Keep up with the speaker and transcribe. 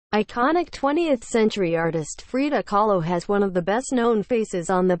Iconic 20th-century artist Frida Kahlo has one of the best-known faces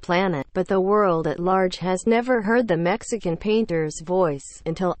on the planet, but the world at large has never heard the Mexican painter's voice,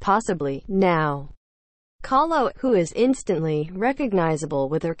 until, possibly, now. Kahlo, who is instantly recognizable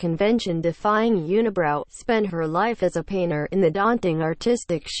with her convention-defying unibrow, spent her life as a painter in the daunting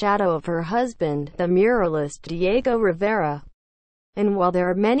artistic shadow of her husband, the muralist Diego Rivera. And while there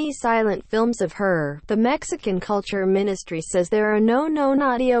are many silent films of her, the Mexican Culture Ministry says there are no known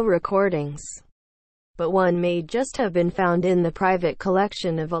audio recordings. But one may just have been found in the private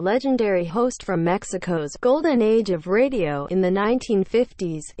collection of a legendary host from Mexico's golden age of radio in the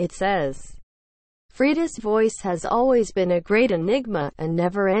 1950s, it says. Frida's voice has always been a great enigma, a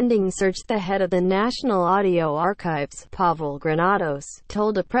never-ending search. The head of the National Audio Archives, Pavel Granados,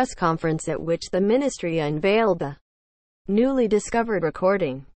 told a press conference at which the ministry unveiled the newly discovered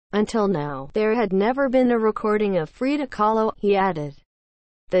recording. Until now, there had never been a recording of Frida Kahlo, he added.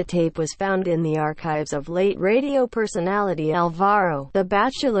 The tape was found in the archives of late radio personality Alvaro, the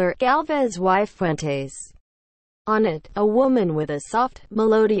Bachelor, Galvez' wife Fuentes. On it, a woman with a soft,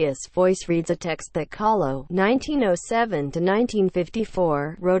 melodious voice reads a text that Kahlo,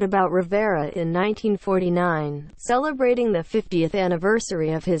 1907–1954, wrote about Rivera in 1949, celebrating the 50th anniversary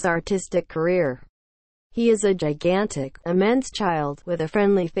of his artistic career. He is a gigantic, immense child, with a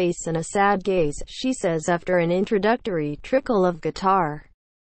friendly face and a sad gaze, she says after an introductory trickle of guitar.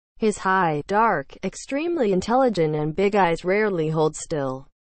 His high, dark, extremely intelligent and big eyes rarely hold still.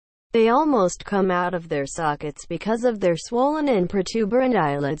 They almost come out of their sockets because of their swollen and protuberant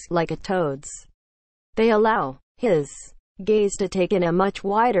eyelids, like a toad's. They allow his gaze to take in a much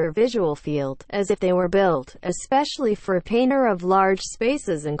wider visual field, as if they were built, especially for a painter of large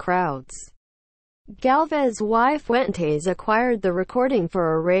spaces and crowds. Galvez's wife Fuentes acquired the recording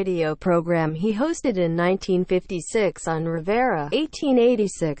for a radio program he hosted in 1956 on Rivera,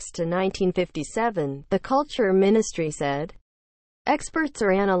 1886–1957, the Culture Ministry said. Experts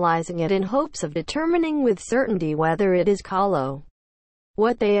are analyzing it in hopes of determining with certainty whether it is Kahlo.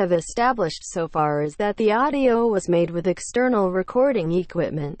 What they have established so far is that the audio was made with external recording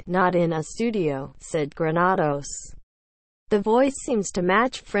equipment, not in a studio, said Granados. The voice seems to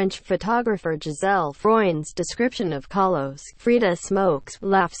match French photographer Giselle Freund's description of Kahlo's. Frida smokes,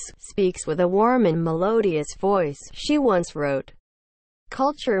 laughs, speaks with a warm and melodious voice, she once wrote.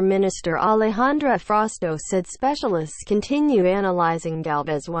 Culture Minister Alejandra Frausto said specialists continue analyzing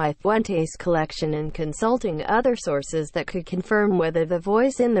Galvez's wife Fuentes' collection and consulting other sources that could confirm whether the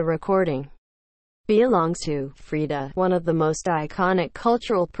voice in the recording belongs to Frida, one of the most iconic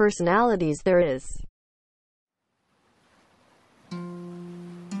cultural personalities there is.